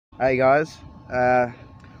Hey guys,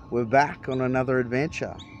 we're back on another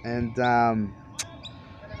adventure, and I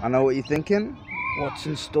know what you're thinking. What's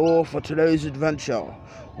in store for today's adventure?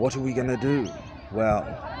 What are we gonna do? Well,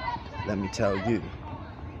 let me tell you,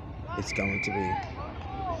 it's going to be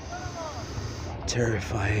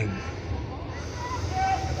terrifying,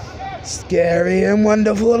 scary and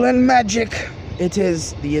wonderful and magic. It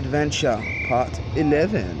is the adventure part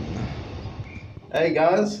 11. Hey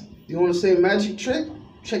guys, you want to see a magic trick?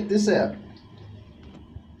 Check this out.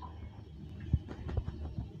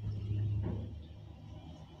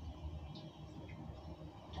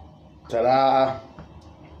 Ta-da!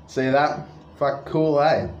 See that? Fuck cool,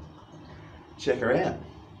 eh? Check her out.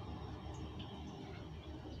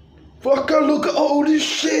 Fucker, look at all this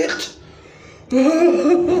shit!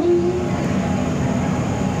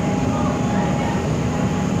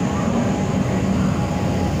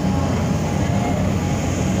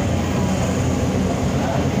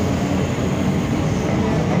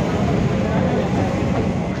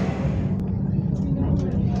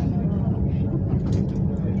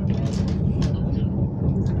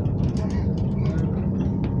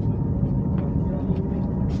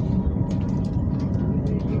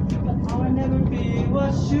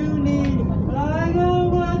 What you need, I know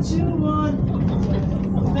what you want.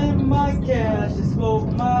 Spend my cash and smoke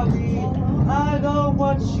my weed. I know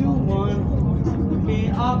what you want.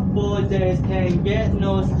 Been up 4 days, can't get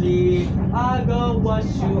no sleep. I got what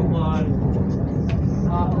you want.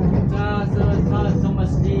 So much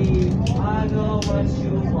sleep. I know what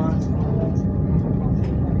you want.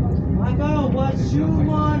 I got what you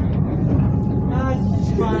want. I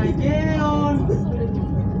just trying to get on.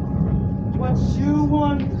 What you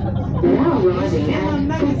want? Now arriving at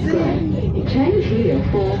Crossy. Change here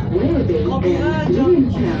for Werribee and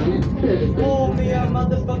Uniontown services. Call me a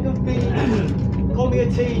motherfucking fiend. Call me a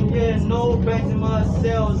teen, yeah, no banks in my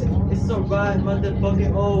cells. It's alright,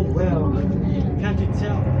 motherfucking, oh well. Can't you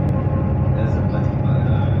tell? There's a plenty of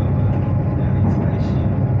alien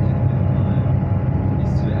spaceship and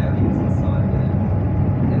these two aliens inside there.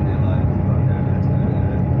 And they're like, oh, no, and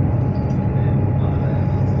then one of them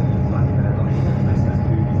is like that, oh, yeah, that's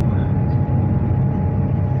movies, whatever.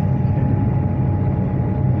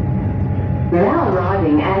 Now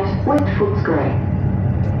arriving at Westfoot's Grey.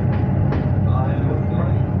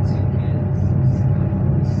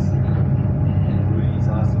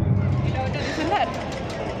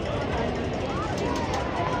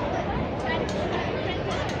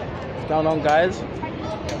 What's going on, guys?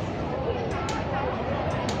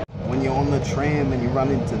 When you're on the tram and you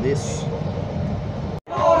run into this.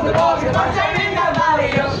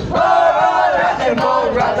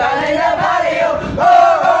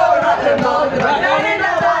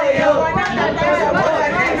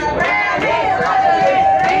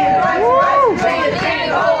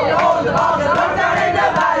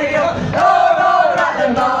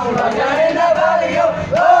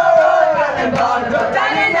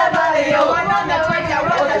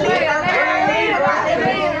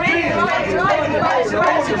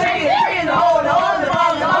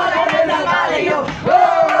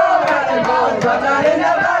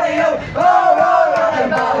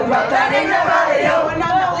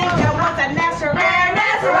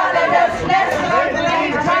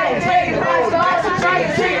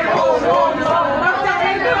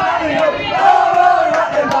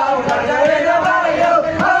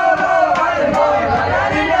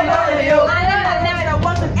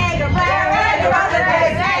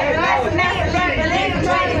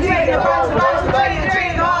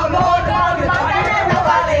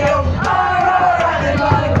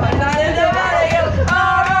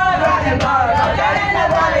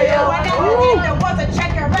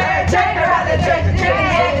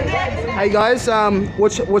 Hey guys,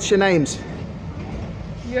 what's your names?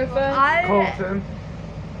 Your phone? Colton.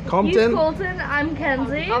 Compton? He's Colton, I'm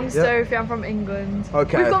Kenzie. I'm Sophie, I'm from England.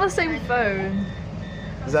 Okay. We've got the same phone.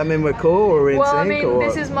 Does that mean we're cool or we're in Well, I sync? mean, or?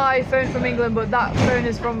 this is my phone from England, but that phone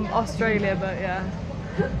is from Australia, but yeah.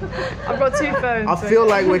 I've got two phones. I feel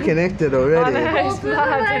like we're connected already. I know, it's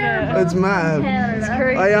mad, isn't it? It's mad. It's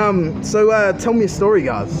crazy. So tell me a story,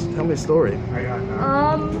 guys. Tell me a story.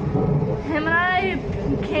 Him and I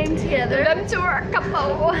came together. Them two are a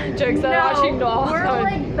couple. Jokes, they're actually not. We're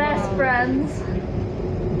like best friends.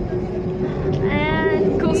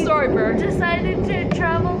 And Cool story, bro. decided to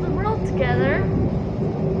travel the world together.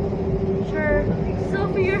 Sure.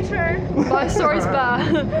 Sophie, your turn. My story's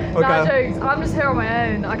bad. Okay. Nah, jokes. I'm just here on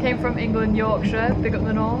my own. I came from England, Yorkshire, big up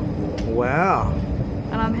the north. Wow.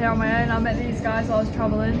 and I'm here on my own. I met these guys while I was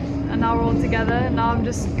traveling, and now we're all together. And now I'm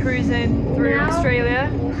just cruising through Now, Australia.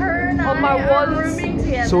 Her and On my I are ones. rooming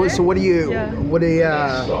together. So what do you? Yeah.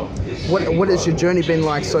 What has your journey been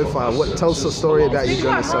like so far? Tell us the story about your It's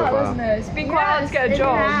been journey quite so hard, far. hasn't it? It's been quite hard to get a Yes, it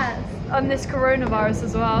job. has. And this coronavirus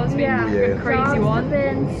as well. It's been Yeah. a crazy Jobs one. have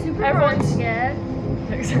been super hard Everyone's- to get.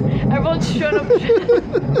 Everyone's shut up.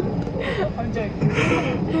 I'm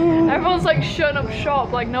joking. Everyone's like shutting up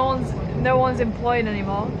shop. Like no one's employed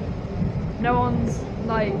anymore. No one's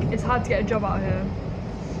like. It's hard to get a job out here.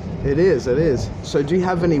 It is. So do you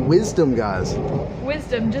have any wisdom, guys?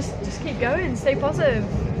 Wisdom, just keep going. Stay positive.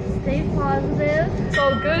 Stay positive. It's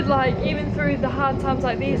all good. Like even through the hard times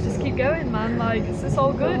like these, just keep going, man. Like it's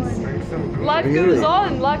all good. Life Really? goes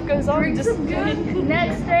on. Life goes on. Drink Just some good.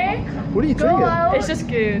 Next day, What are you go drinking? out. It's just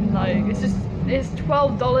good. Like it's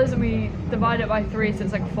 $12 and we divide it by 3, so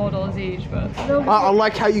it's like $4 each. But I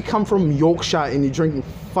like how you come from Yorkshire and you're drinking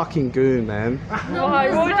fucking goon, man. why?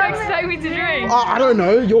 What would you expect me to drink? I don't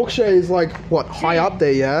know. Yorkshire is like what, high up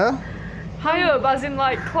there, yeah? High up, as in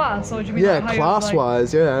like class, or do you mean Yeah, like high up,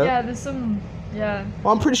 class-wise, yeah. Yeah, there's some. Yeah.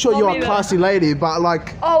 Well, I'm pretty sure Not you're me a then. classy lady, but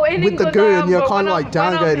like Oh, in with the England I goon, am, you're but kind of when like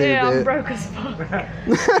I'm downgraded here, a I'm bit. broke as fuck.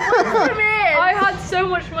 The I had so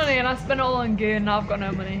much money and I spent it all on goon. Now I've got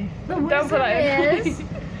no money. Don't put wisdom that in.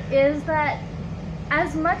 is that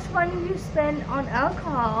as much money you spend on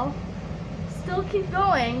alcohol, still keep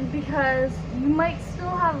going because you might still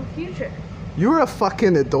have a future. You're a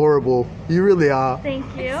fucking adorable. You really are. Thank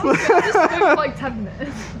you. Just go for like 10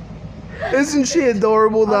 minutes. Isn't she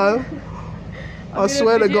adorable though? I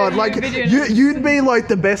swear to God, like you'd be like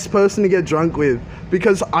the best person to get drunk with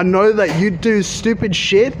because I know that you do stupid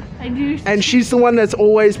shit I do. and she's the one that's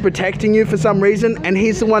always protecting you for some reason and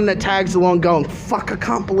he's the one that tags along going, fuck, I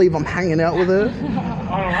can't believe I'm hanging out with her.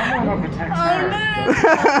 I'm not protect Oh her.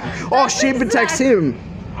 no! Oh, she protects him.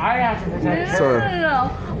 I have to protect her. So,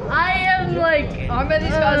 No. I am like. I met these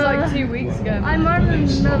guys like 2 weeks ago. I'm on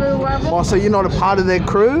another level. oh, so you're not a part of their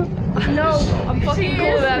crew? No, I'm fucking she cool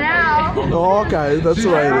is with that, now. Oh, okay, that's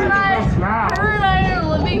Her and right. I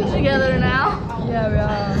are living together now. Yeah, we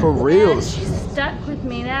are. For And reals. she's stuck with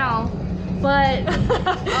me now. But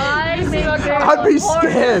I make I'd be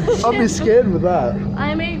scared. I'd be scared with that.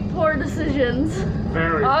 I make poor decisions.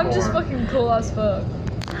 Very I'm just poor. fucking cool as fuck.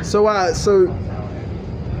 So,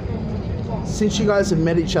 since you guys have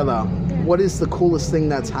met each other, what is the coolest thing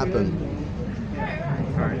that's happened?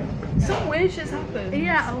 Some weird shit's happened.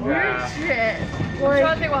 Yeah, weird shit. I'm trying to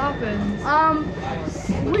Like, think what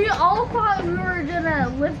happened. we all thought we were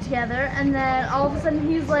gonna live together, and then all of a sudden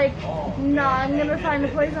he's like, "No, I'm gonna find a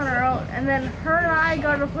place on our own." And then her and I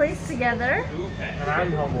got a place together. And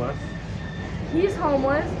I'm homeless. He's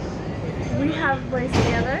homeless. We have a place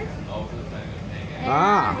together. And,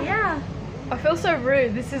 Ah. Yeah. I feel so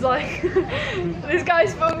rude. This is like, this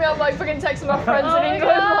guy's filming me. I'm like fucking texting my friends Oh in my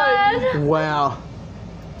England. Like, God. Wow.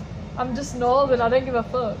 I'm just northern. I don't give a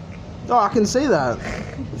fuck. Oh, I can see that.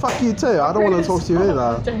 Fuck you too. I don't want to talk to you I'm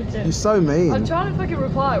either. joking. You're so I'm mean. trying to fucking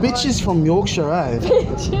reply. why- Bitches from Yorkshire, eh?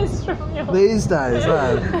 Bitches from your. These days,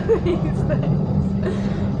 eh? These days.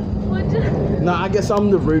 What just- No, I guess I'm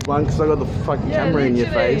the rude one because I got the fucking Yeah, camera in your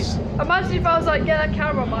literally. face. Imagine if I was like, get that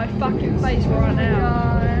camera on my fucking face right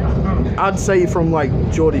now. I'd say you're from like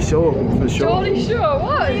Geordie Shore for sure. Geordie Shore,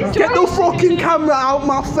 what? Get the fucking camera out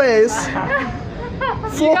my face.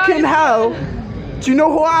 Fucking hell. Do you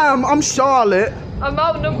know who I am? I'm Charlotte. I'm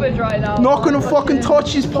outnumbered right now. Not gonna fucking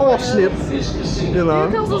touch his parsnip. You know?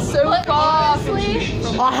 Those are so But far.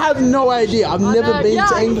 honestly, I have no idea. I've never been yeah,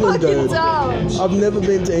 to I England, fucking dude. don't. I've never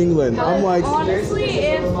been to England. I'm like, Honestly,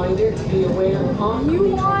 if Reminder to be aware you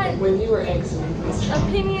want when you are exiting this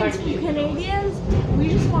opinions from Canadians, we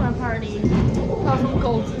just want to party. I'm from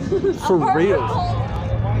cold. for real.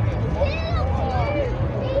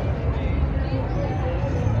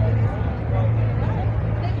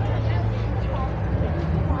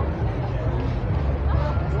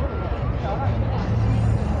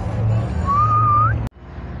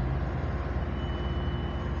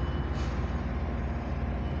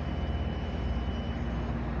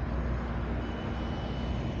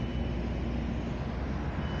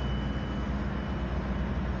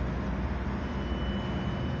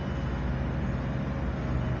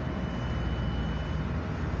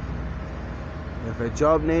 If a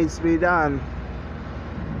job needs to be done,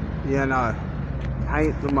 you know,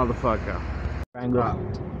 paint the motherfucker. Right.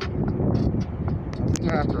 I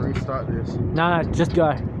think I have to restart this. No, just go.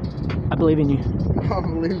 I believe in you. I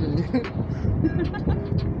believe in you.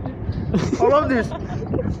 I love this.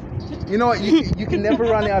 You know what? You can never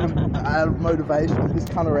run out of motivation to just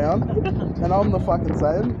come around, and I'm the fucking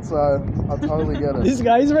same. So I totally get it. This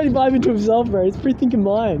guy, he's already vibing to himself, bro. He's free thinking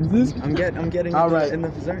minds. This. I'm getting All right. in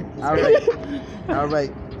the zone. All right, all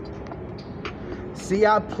right. See,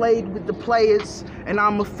 I played with the players, and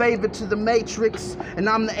I'm a favor to the Matrix, and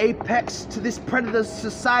I'm the apex to this predator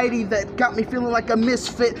society that got me feeling like a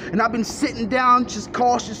misfit, and I've been sitting down just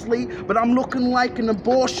cautiously, but I'm looking like an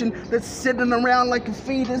abortion that's sitting around like a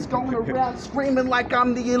fetus, going around screaming like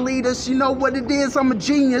I'm the elitist. You know what it is? I'm a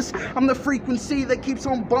genius. I'm the frequency that keeps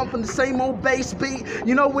on bumping the same old bass beat.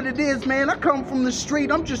 You know what it is, man? I come from the street.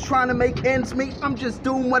 I'm just trying to make ends meet. I'm just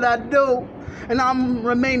doing what I do. And I'm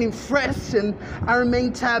remaining fresh, and I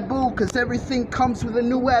remain taboo, cause everything comes with a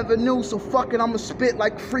new avenue. So fuck it, I'ma spit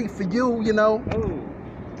like free for you, you know.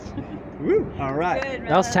 Woo. All right.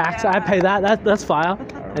 That was tax. I pay that. That's fire.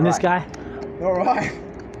 And this guy. All right.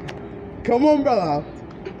 Come on, brother.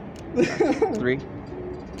 3,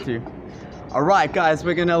 2. All right, guys,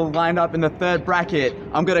 we're gonna line up in the third bracket.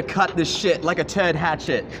 I'm gonna cut this shit like a turd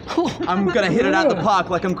hatchet. I'm gonna hit it out the park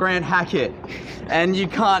like I'm Grant Hackett. And you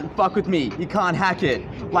can't fuck with me. You can't hack it.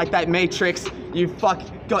 Like that Matrix, you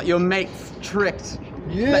got your mates tricked.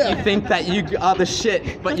 Yeah. That you think that you are the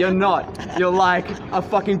shit, but you're not. You're like a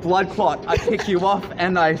fucking blood clot. I pick you off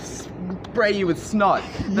and I spray you with snot.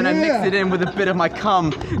 Then I mix it in with a bit of my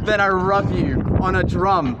cum. Then I rub you on a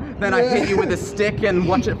drum. Then I hit you with a stick and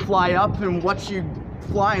watch it fly up and watch you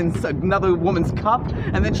fly in another woman's cup.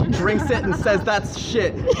 And then she drinks it and says that's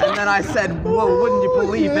shit. And then I said, whoa, wouldn't you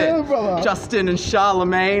believe it? Brother. Justin and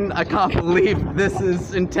Charlemagne, I can't believe this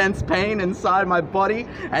is intense pain inside my body.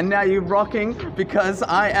 And now you're rocking because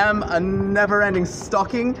I am a never-ending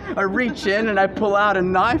stocking. I reach in and I pull out a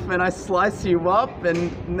knife and I slice you up,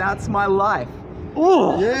 and that's my life.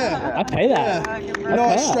 Oh. Yeah. I pay that. Yeah. You know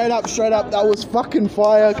what? Straight up, that was fucking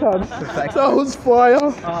fire, cunt. That was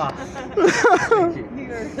fire.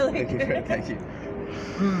 Thank you. Thank you.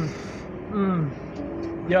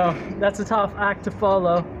 Yo, that's a tough act to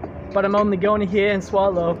follow, but I'm only going to hear and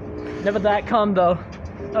swallow. Never that calm though.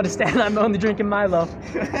 Understand I'm only drinking Milo.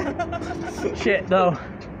 Shit though,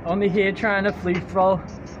 only here trying to free flow.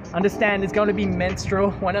 Understand it's gonna be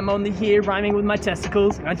menstrual when I'm only here rhyming with my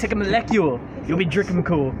testicles. I take a molecule, you'll be drinking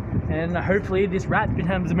cool, and hopefully this rap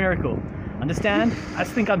becomes a miracle. Understand? I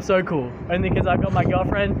think I'm so cool, only because I got my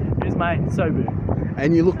girlfriend who's my Sobu.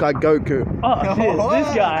 And you look like Goku. Oh, shit,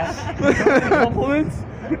 this guy. Compliments.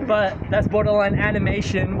 But that's borderline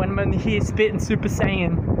animation when I'm only here spitting Super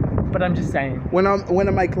Saiyan. But I'm just saying. When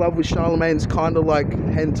I make love with Charlemagne, it's kind of like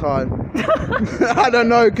hentai. I don't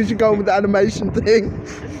know, because you're going with the animation thing.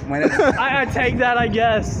 I take that, I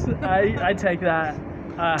guess. I take that.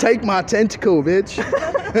 Take my tentacle, bitch.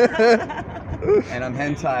 And I'm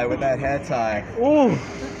hentai with that hair tie. Ooh.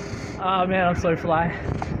 Oh man, I'm so fly.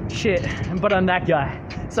 Shit, but I'm that guy.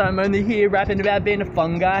 So I'm only here rapping about being a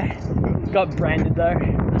fun guy. Got branded though.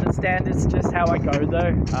 Understand it's just how I go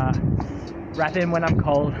though. Rapping when I'm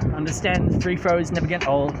cold. Understand the free throws never get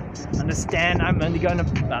old. Understand I'm only going to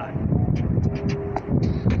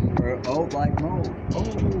We're old like mold.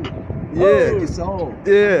 Yeah. Your soul.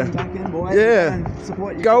 Yeah. Back in, boy. Yeah.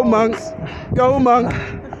 Support your Go goals. monks. Go monk.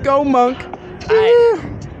 Go monk. Alright,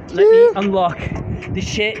 let me unlock. This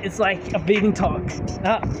shit is like a beating talk.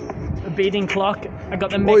 A beating clock. I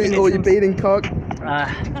got the mechanisms. Or you beating cock.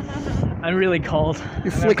 I'm really cold.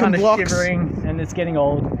 You're And flicking I'm kind of blocks. shivering and it's getting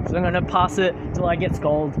old. So I'm gonna pass it till I get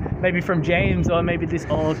scold. Maybe from James or maybe this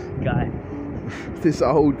old guy. This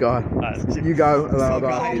old guy. You go.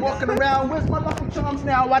 guy. I'm walking around. Where's my lucky charms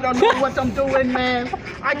now? I don't know what I'm doing, man.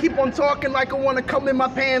 I keep on talking like I want to come in my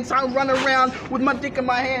pants. I run around with my dick in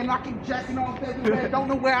my hand. I keep jacking off everywhere. Don't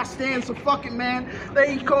know where I stand, so fuck it, man.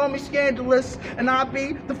 They call me scandalous, and I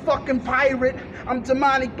be the fucking pirate. I'm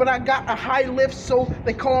demonic, but I got a high lift, so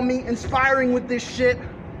they call me inspiring with this shit.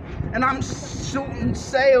 And I'm shooting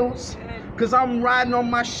sails, cause I'm riding on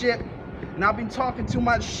my ship. And I've been talking too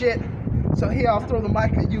much shit. So here, I'll throw the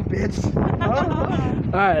mic at you, bitch.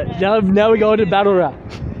 Alright, now we go into battle rap.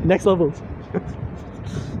 Next levels.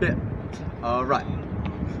 Yeah. Alright.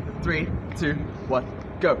 3, 2, 1,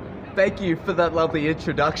 go. Thank you for that lovely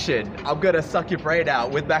introduction. I'm gonna suck your brain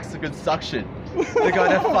out with Mexican suction. We're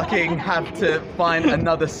gonna fucking have to find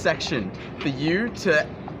another section for you to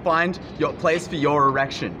find your place for your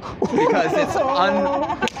erection. Because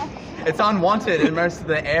it's unwanted in most of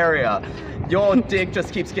the area. Your dick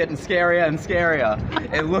just keeps getting scarier and scarier.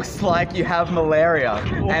 It looks like you have malaria,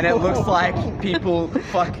 and it looks like people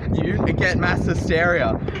fuck you and get mass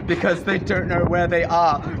hysteria because they don't know where they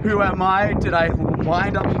are. Who am I? Did I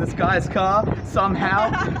wind up in this guy's car somehow?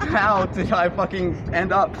 How did I fucking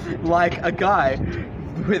end up like a guy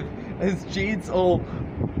with his jeans all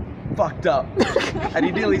fucked up and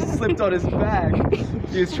he nearly slipped on his bag?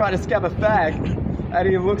 He was trying to scab a fag and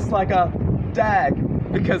he looks like a dag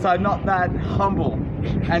because I'm not that humble.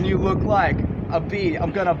 And you look like a bee.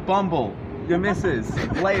 I'm gonna bumble your missus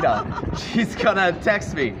later. She's gonna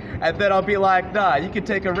text me and then I'll be like, nah, you can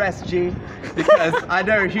take a rest, G, because I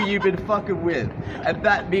know who you've been fucking with, and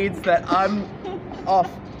that means that I'm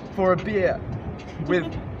off for a beer with.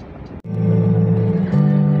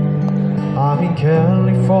 I'm in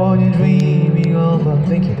California dreaming about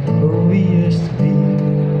thinking who we used to be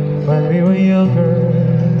when we were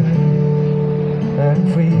younger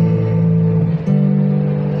and free.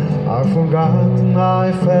 I've forgotten how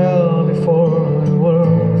I felt before we were